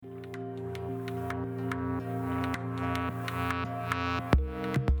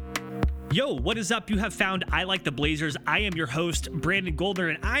Yo, what is up? You have found I Like the Blazers. I am your host, Brandon Goldner,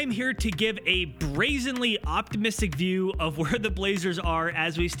 and I'm here to give a brazenly optimistic view of where the Blazers are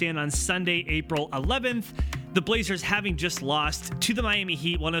as we stand on Sunday, April 11th. The Blazers having just lost to the Miami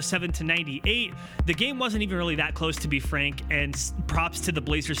Heat 107-98. The game wasn't even really that close, to be frank, and props to the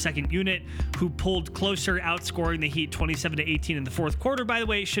Blazers second unit who pulled closer, outscoring the Heat 27-18 in the fourth quarter. By the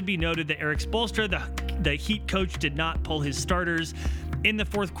way, it should be noted that Erik Spoelstra, the Heat coach, did not pull his starters in the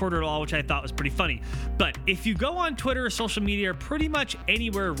fourth quarter at all, which I thought was pretty funny. But if you go on Twitter or social media or pretty much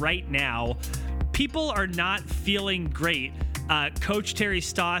anywhere right now, people are not feeling great. Coach Terry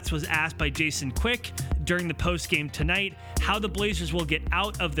Stotts was asked by Jason Quick during the post-game tonight how the Blazers will get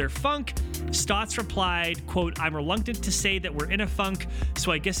out of their funk. Stotts replied, quote, "I'm reluctant to say that we're in a funk,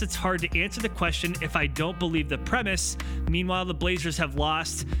 so I guess it's hard to answer the question if I don't believe the premise." Meanwhile, the Blazers have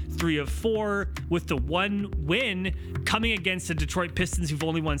lost 3 of 4, with the one win coming against the Detroit Pistons, who've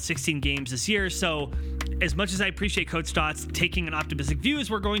only won 16 games this year. So as much as I appreciate Coach Stotts taking an optimistic view, as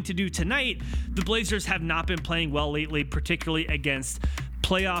we're going to do tonight, the Blazers have not been playing well lately, particularly against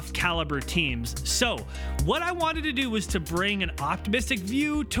playoff caliber teams. So what I wanted to do was to bring an optimistic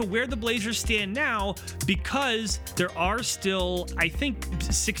view to where the Blazers stand now, because there are still, I think,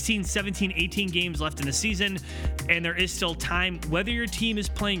 16, 17, 18 games left in the season, and there is still time. Whether your team is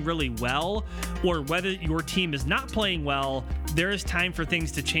playing really well or whether your team is not playing well, there is time for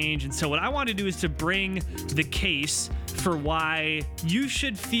things to change. And so what I want to do is to bring the case for why you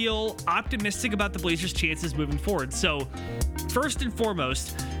should feel optimistic about the Blazers' chances moving forward. So first and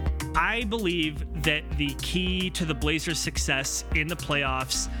foremost, I believe that the key to the Blazers' success in the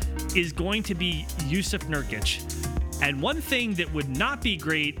playoffs is going to be Jusuf Nurkic. And one thing that would not be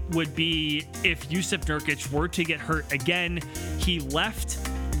great would be if Jusuf Nurkic were to get hurt again. He left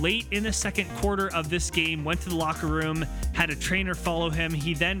late in the second quarter of this game, went to the locker room, had a trainer follow him.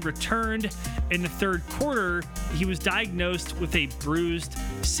 He then returned in the third quarter. He was diagnosed with a bruised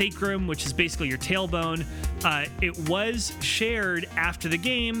sacrum, which is basically your tailbone. It was shared after the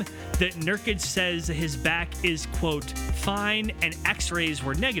game that Nurkic says his back is, quote, fine, and x-rays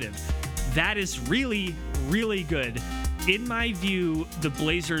were negative. That is really, really good. In my view, the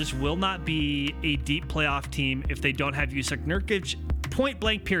Blazers will not be a deep playoff team if they don't have Jusuf Nurkic. Point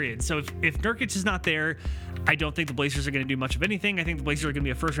blank, period. So if Nurkic is not there, I don't think the Blazers are going to do much of anything. I think the Blazers are going to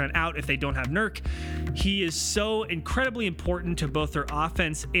be a first round out if they don't have Nurk. He is so incredibly important to both their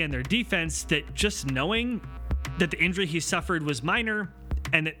offense and their defense that just knowing that the injury he suffered was minor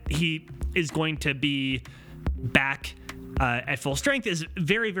and that he is going to be back at full strength is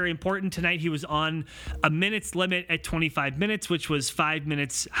very, very important. Tonight, he was on a minutes limit at 25 minutes, which was 5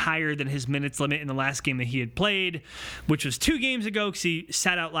 minutes higher than his minutes limit in the last game that he had played, which was 2 games ago, because he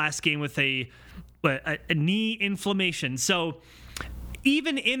sat out last game with a knee inflammation. So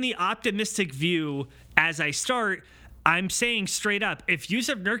even in the optimistic view, as I start, I'm saying straight up, if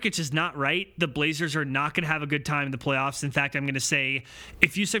Jusuf Nurkic is not right, the Blazers are not going to have a good time in the playoffs. In fact, I'm going to say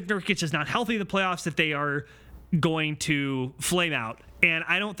if Jusuf Nurkic is not healthy in the playoffs, that they are going to flame out. And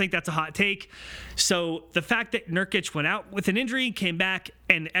I don't think that's a hot take. So the fact that Nurkic went out with an injury, came back,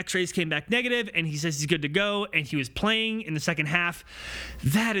 and the x-rays came back negative, and he says he's good to go, and he was playing in the second half,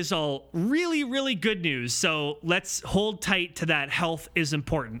 that is all really, really good news. So let's hold tight to that. Health is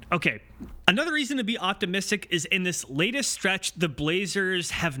important. Okay. Another reason to be optimistic is in this latest stretch, the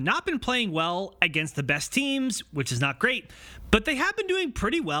Blazers have not been playing well against the best teams, which is not great, but they have been doing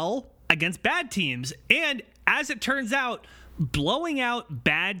pretty well against bad teams. And as it turns out, blowing out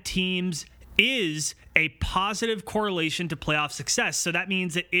bad teams is a positive correlation to playoff success. So that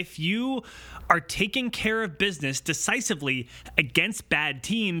means that if you are taking care of business decisively against bad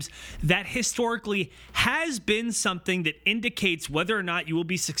teams, that historically has been something that indicates whether or not you will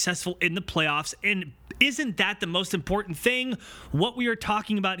be successful in the playoffs. And isn't that the most important thing? What we are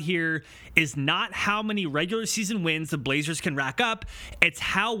talking about here is not how many regular season wins the Blazers can rack up. It's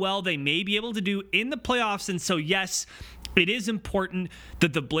how well they may be able to do in the playoffs. And so, yes, it is important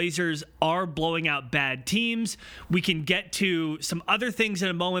that the Blazers are blowing out bad teams. We can get to some other things in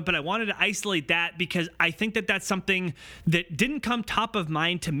a moment, but I wanted to isolate that because I think that that's something that didn't come top of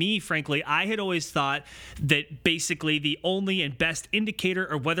mind to me, frankly. I had always thought that basically the only and best indicator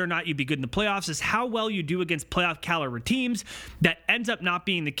of whether or not you'd be good in the playoffs is how well you do against playoff caliber teams. That ends up not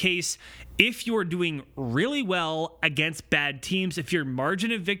being the case. If you're doing really well against bad teams, if your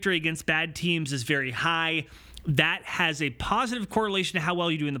margin of victory against bad teams is very high, that has a positive correlation to how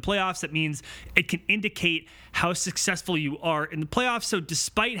well you do in the playoffs. That means it can indicate how successful you are in the playoffs. So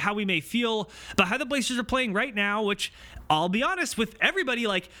despite how we may feel about how the Blazers are playing right now, which I'll be honest with everybody,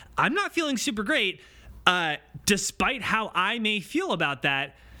 like, I'm not feeling super great, despite how I may feel about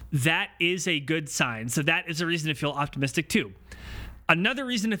that, that is a good sign. So that is a reason to feel optimistic too. Another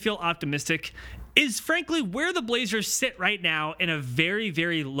reason to feel optimistic is frankly where the Blazers sit right now in a very,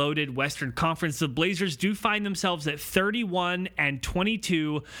 very loaded Western Conference. The Blazers do find themselves at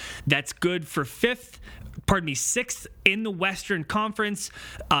 31-22. That's good for sixth in the Western Conference.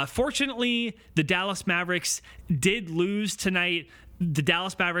 Fortunately, the Dallas Mavericks did lose tonight. The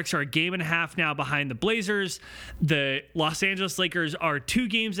Dallas Mavericks are a game and a half now behind the Blazers. The Los Angeles Lakers are 2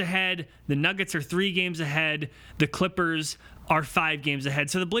 games ahead. The Nuggets are 3 games ahead. The Clippers are 5 games ahead.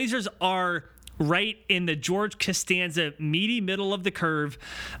 So the Blazers are right in the George Costanza meaty middle of the curve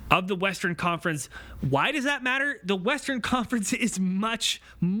of the Western Conference. Why does that matter? The Western Conference is much,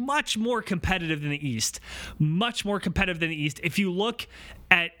 much more competitive than the East. Much more competitive than the East. If you look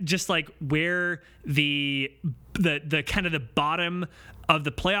at just like where the kind of the bottom of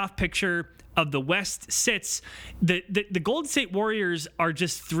the playoff picture of the West sits, the Golden State Warriors are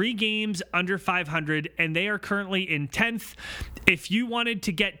just 3 games under 500, and they are currently in 10th. If you wanted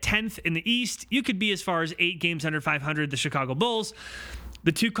to get 10th in the East, you could be as far as 8 games under 500, the Chicago Bulls.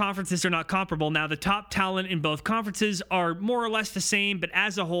 The 2 conferences are not comparable. Now, the top talent in both conferences are more or less the same, but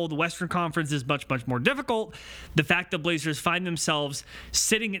as a whole, the Western Conference is much, much more difficult. The fact that Blazers find themselves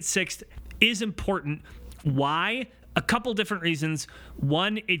sitting at 6th is important. Why? A couple different reasons.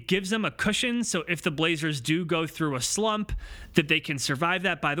 One, it gives them a cushion, so if the Blazers do go through a slump, that they can survive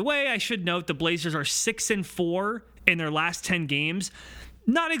that. By the way, I should note the Blazers are 6-4 in their last 10 games.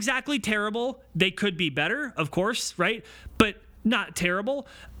 Not exactly terrible. They could be better, of course, right? But not terrible.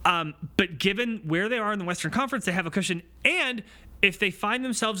 But given where they are in the Western Conference, they have a cushion. And if they find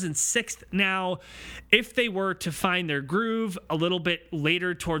themselves in 6th now, if they were to find their groove a little bit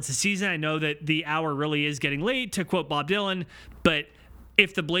later towards the season, I know that the hour really is getting late, to quote Bob Dylan, but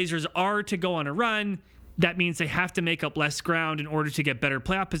if the Blazers are to go on a run, that means they have to make up less ground in order to get better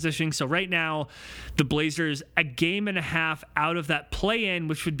playoff positioning. So right now, the Blazers a game and a half out of that play-in,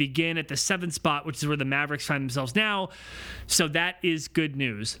 which would begin at the 7th spot, which is where the Mavericks find themselves now. So that is good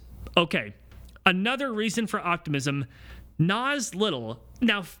news. Okay, another reason for optimism, Nas Little.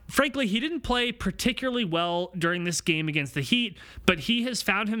 Now, frankly, he didn't play particularly well during this game against the Heat, but he has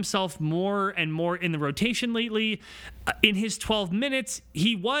found himself more and more in the rotation lately. In his 12 minutes,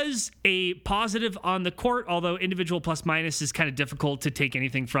 he was a positive on the court, although individual plus minus is kind of difficult to take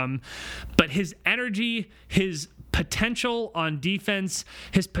anything from. But his energy, his potential on defense,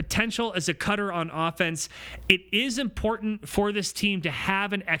 his potential as a cutter on offense, it is important for this team to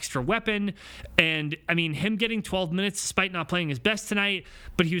have an extra weapon. And I mean, him getting 12 minutes despite not playing his best tonight,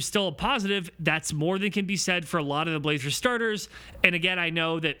 but he was still a positive. That's more than can be said for a lot of the Blazers starters. And again, I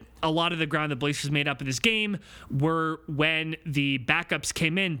know that a lot of the ground the Blazers made up in this game were when the backups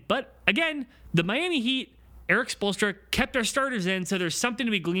came in. But again, the Miami Heat, Eric Spoelstra kept their starters in, so there's something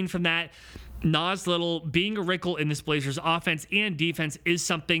to be gleaned from that. Nas Little being a wrinkle in this Blazers offense and defense is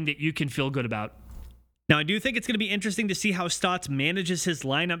something that you can feel good about. Now, I do think it's going to be interesting to see how Stotts manages his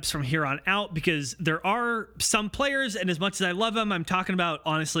lineups from here on out, because there are some players, and as much as I love them, I'm talking about,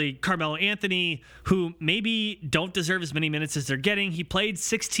 honestly, Carmelo Anthony, who maybe don't deserve as many minutes as they're getting. He played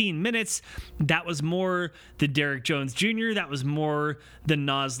 16 minutes. That was more than Derrick Jones Jr. That was more than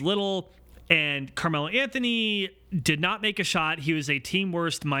Nas Little. And Carmelo Anthony did not make a shot. He was a team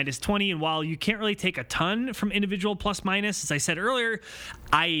worst -20. And while you can't really take a ton from individual plus minus, as I said earlier,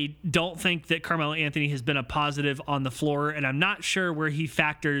 I don't think that Carmelo Anthony has been a positive on the floor. And I'm not sure where he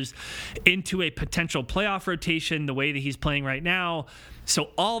factors into a potential playoff rotation the way that he's playing right now.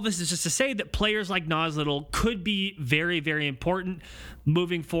 So all of this is just to say that players like Nas Little could be very, very important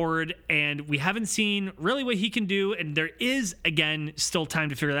moving forward. And we haven't seen really what he can do. And there is, again, still time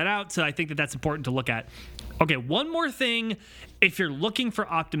to figure that out. So I think that that's important to look at. Okay, one more thing. If you're looking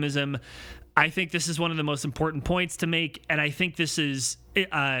for optimism, I think this is one of the most important points to make. And I think this is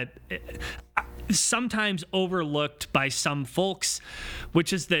sometimes overlooked by some folks,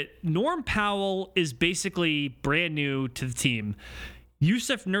 which is that Norm Powell is basically brand new to the team.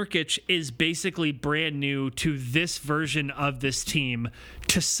 Jusuf Nurkic is basically brand new to this version of this team.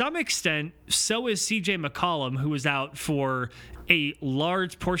 To some extent, so is CJ McCollum, who was out for a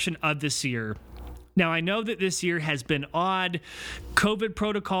large portion of this year. Now, I know that this year has been odd. COVID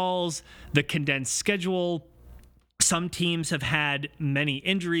protocols, the condensed schedule. Some teams have had many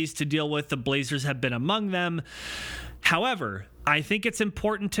injuries to deal with. The Blazers have been among them. However, I think it's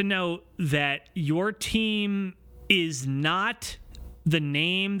important to note that your team is not the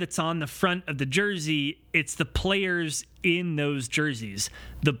name that's on the front of the jersey, it's the players in those jerseys.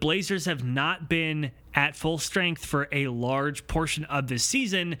 The Blazers have not been at full strength for a large portion of this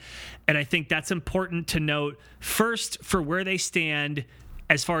season, and I think that's important to note first for where they stand,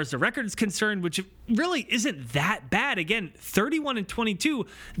 as far as the record is concerned, which really isn't that bad. Again, 31-22.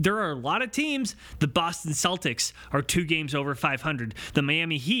 There are a lot of teams. The Boston Celtics are 2 games over 500. The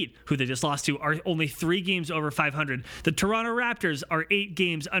Miami Heat, who they just lost to, are only 3 games over 500. The Toronto Raptors are 8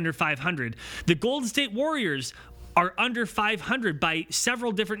 games under 500. The Golden State Warriors are under 500 by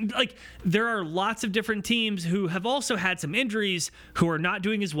several different, there are lots of different teams who have also had some injuries who are not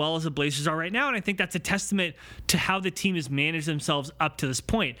doing as well as the Blazers are right now. And I think that's a testament to how the team has managed themselves up to this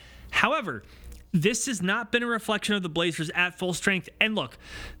point. However, this has not been a reflection of the Blazers at full strength. And look,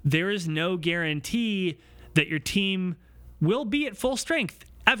 there is no guarantee that your team will be at full strength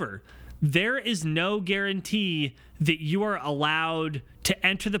ever. There is no guarantee that you are allowed to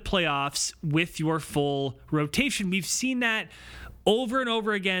enter the playoffs with your full rotation. We've seen that over and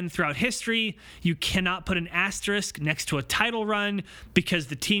over again throughout history. You cannot put an asterisk next to a title run because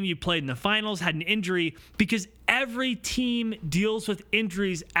the team you played in the finals had an injury, because every team deals with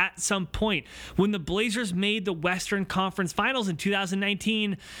injuries at some point. When the Blazers made the Western Conference Finals in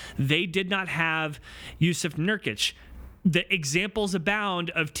 2019, they did not have Jusuf Nurkic. The examples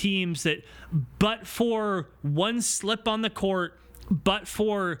abound of teams that, but for one slip on the court, but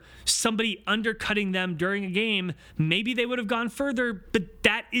for somebody undercutting them during a game, maybe they would have gone further, but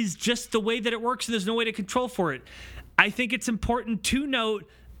that is just the way that it works, and there's no way to control for it. I think it's important to note,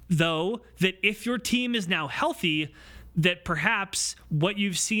 though, that if your team is now healthy, that perhaps what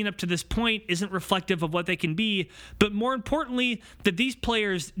you've seen up to this point isn't reflective of what they can be, but more importantly, that these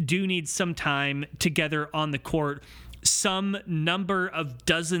players do need some time together on the court, some number of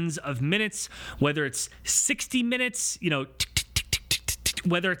dozens of minutes, whether it's 60 minutes,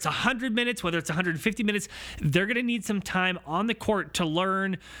 whether it's 100 minutes, whether it's 150 minutes, they're going to need some time on the court to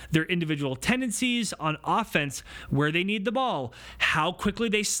learn their individual tendencies on offense, where they need the ball, how quickly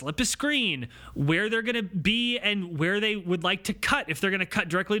they slip a screen, where they're going to be and where they would like to cut, if they're going to cut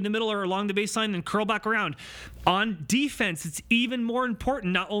directly in the middle or along the baseline and curl back around. On defense, it's even more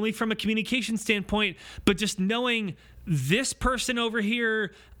important, not only from a communication standpoint, but just knowing this person over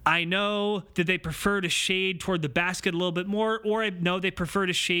here, I know that they prefer to shade toward the basket a little bit more, or I know they prefer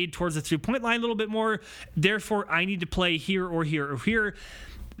to shade towards the three-point line a little bit more. Therefore, I need to play here or here or here.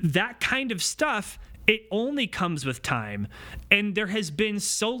 That kind of stuff, it only comes with time. And there has been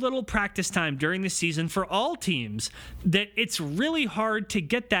so little practice time during the season for all teams that it's really hard to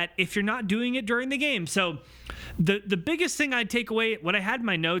get that if you're not doing it during the game. So the biggest thing I'd take away, what I had in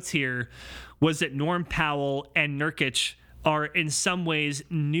my notes here, was that Norm Powell and Nurkic are in some ways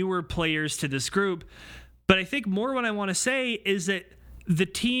newer players to this group. But I think more what I want to say is that the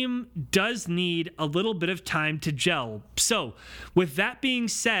team does need a little bit of time to gel. So with that being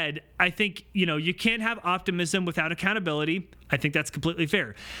said, I think, you can't have optimism without accountability. I think that's completely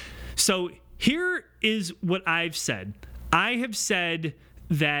fair. So here is what I've said. I have said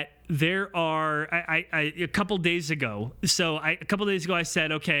that there are, a couple days ago I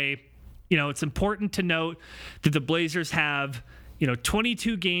said, okay, it's important to note that the Blazers have,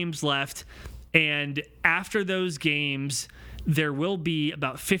 22 games left. And after those games, there will be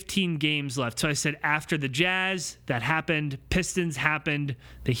about 15 games left. So I said after the Jazz, that happened. Pistons happened.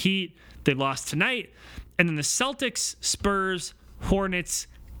 The Heat, they lost tonight. And then the Celtics, Spurs, Hornets,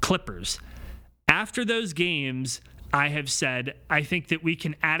 Clippers. After those games, I have said, I think that we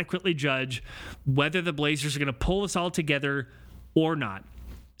can adequately judge whether the Blazers are going to pull this all together or not.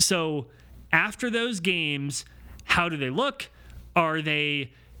 So after those games, how do they look? Are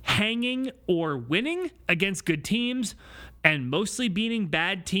they hanging or winning against good teams and mostly beating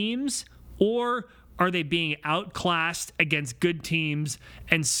bad teams? Or are they being outclassed against good teams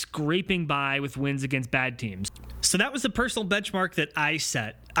and scraping by with wins against bad teams? So that was the personal benchmark that I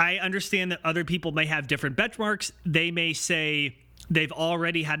set. I understand that other people may have different benchmarks. They may say they've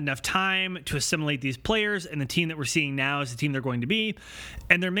already had enough time to assimilate these players, and the team that we're seeing now is the team they're going to be.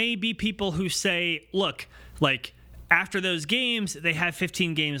 And there may be people who say, look, after those games, they have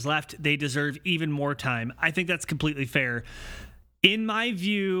 15 games left. They deserve even more time. I think that's completely fair. In my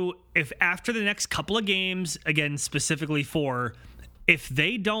view, if after the next couple of games, again, specifically 4, if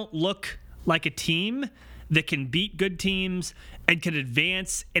they don't look like a team that can beat good teams and can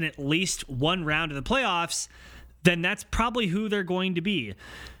advance in at least one round of the playoffs, then that's probably who they're going to be.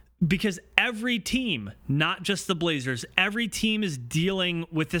 Because every team, not just the Blazers, every team is dealing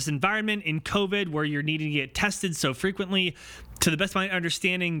with this environment in COVID where you're needing to get tested so frequently. To the best of my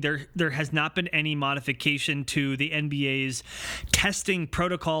understanding, there has not been any modification to the NBA's testing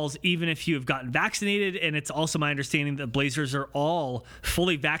protocols, even if you have gotten vaccinated. And it's also my understanding that the Blazers are all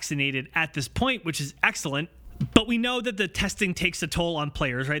fully vaccinated at this point, which is excellent. But we know that the testing takes a toll on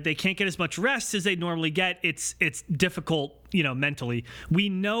players, right? They can't get as much rest as they normally get. It's difficult, mentally. We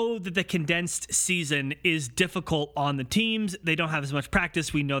know that the condensed season is difficult on the teams. They don't have as much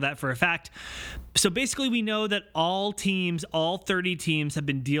practice. We know that for a fact. So basically, we know that all 30 teams have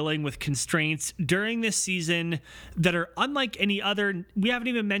been dealing with constraints during this season that are unlike any other. We haven't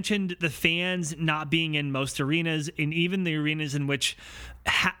even mentioned the fans not being in most arenas, and even the arenas in which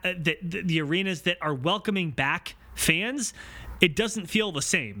the arenas that are welcoming back fans, it doesn't feel the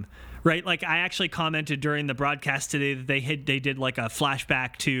same, right? Like, I actually commented during the broadcast today that they did like a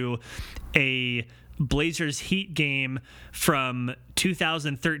flashback to a Blazers Heat game from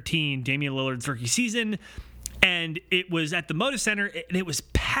 2013, Damian Lillard's rookie season. And it was at the Moda Center, and it was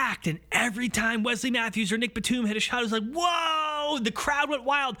packed. And every time Wesley Matthews or Nick Batum hit a shot, it was like, whoa, the crowd went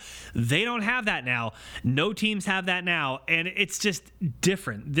wild. They don't have that now. No teams have that now. And it's just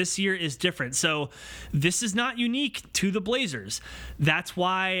different. This year is different. So this is not unique to the Blazers. That's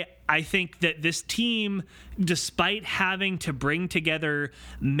why I think that this team, despite having to bring together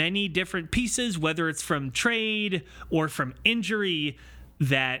many different pieces, whether it's from trade or from injury,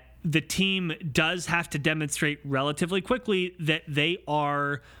 that the team does have to demonstrate relatively quickly that they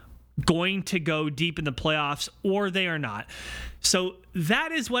are going to go deep in the playoffs or they are not. So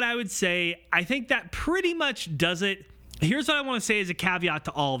that is what I would say. I think that pretty much does it. Here's what I want to say as a caveat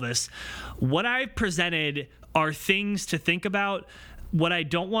to all of this. What I've presented are things to think about. What I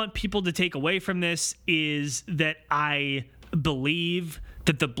don't want people to take away from this is that I believe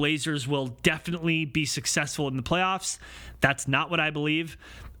that the Blazers will definitely be successful in the playoffs. That's not what I believe.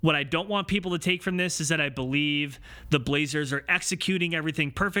 What I don't want people to take from this is that I believe the Blazers are executing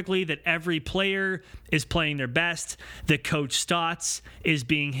everything perfectly, that every player is playing their best, that Coach Stotts is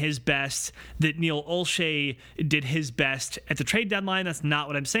being his best, that Neil Olshey did his best at the trade deadline. That's not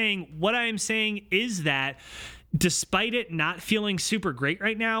what I'm saying. What I am saying is that despite it not feeling super great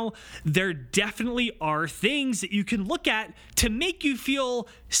right now, there definitely are things that you can look at to make you feel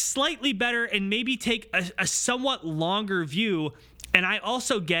slightly better and maybe take a somewhat longer view. And I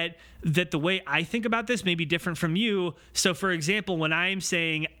also get that the way I think about this may be different from you. So, for example, when I'm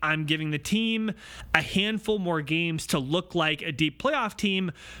saying I'm giving the team a handful more games to look like a deep playoff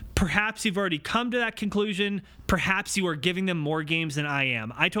team, perhaps you've already come to that conclusion. Perhaps you are giving them more games than I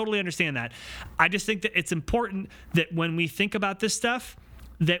am. I totally understand that. I just think that it's important that when we think about this stuff,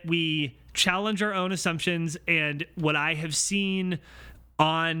 that we challenge our own assumptions. And what I have seen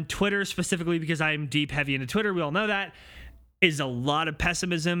on Twitter specifically, because I'm deep heavy into Twitter, we all know that, is a lot of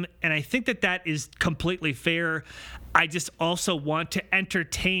pessimism, and I think that that is completely fair. I just also want to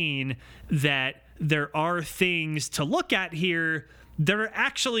entertain that there are things to look at here that are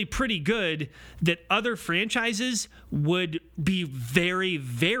actually pretty good, that other franchises would be very,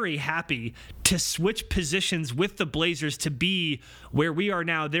 very happy to switch positions with the Blazers to be where we are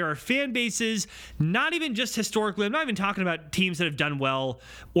now. There are fan bases, not even just historically, I'm not even talking about teams that have done well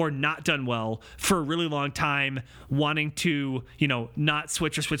or not done well for a really long time, wanting to, not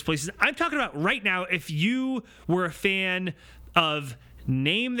switch or switch places. I'm talking about right now, if you were a fan of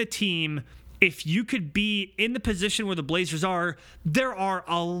name the team, if you could be in the position where the Blazers are, there are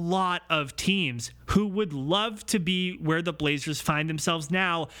a lot of teams who would love to be where the Blazers find themselves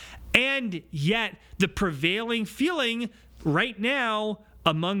now. And yet the prevailing feeling right now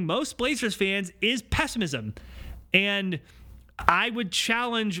among most Blazers fans is pessimism. And I would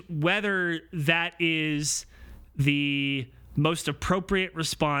challenge whether that is the most appropriate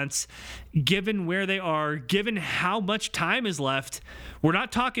response given where they are, given how much time is left. We're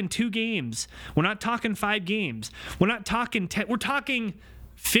not talking 2 games. We're not talking 5 games. We're not talking 10. We're talking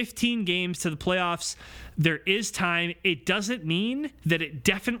 15 games to the playoffs. There is time. It doesn't mean that it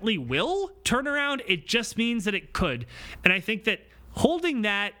definitely will turn around. It just means that it could. And I think that holding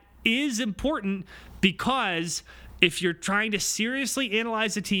that is important, because if you're trying to seriously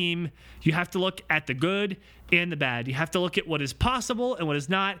analyze a team, you have to look at the good and the bad. You have to look at what is possible and what is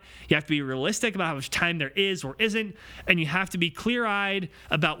not. You have to be realistic about how much time there is or isn't. And you have to be clear-eyed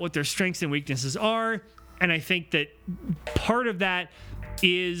about what their strengths and weaknesses are. And I think that part of that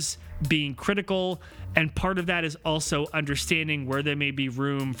is being critical, and part of that is also understanding where there may be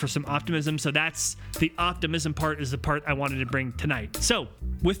room for some optimism. So that's the optimism part, is the part I wanted to bring tonight. So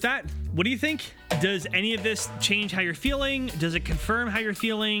with that, what do you think? Does any of this change how you're feeling? Does it confirm how you're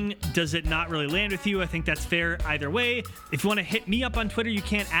feeling? Does it not really land with you? I think that's fair either way. If you want to hit me up on Twitter, you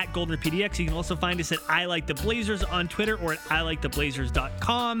can at GoldnerPDX. You can also find us at I Like the Blazers on Twitter or at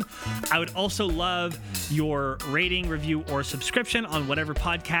ILikeTheBlazers.com. I would also love your rating, review, or subscription on whatever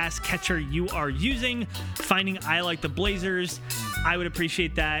podcast catcher you are using. listening, finding I Like the Blazers. I would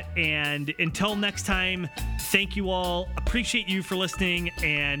appreciate that. And until next time, thank you all. Appreciate you for listening.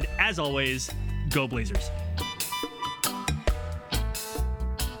 And as always, go Blazers.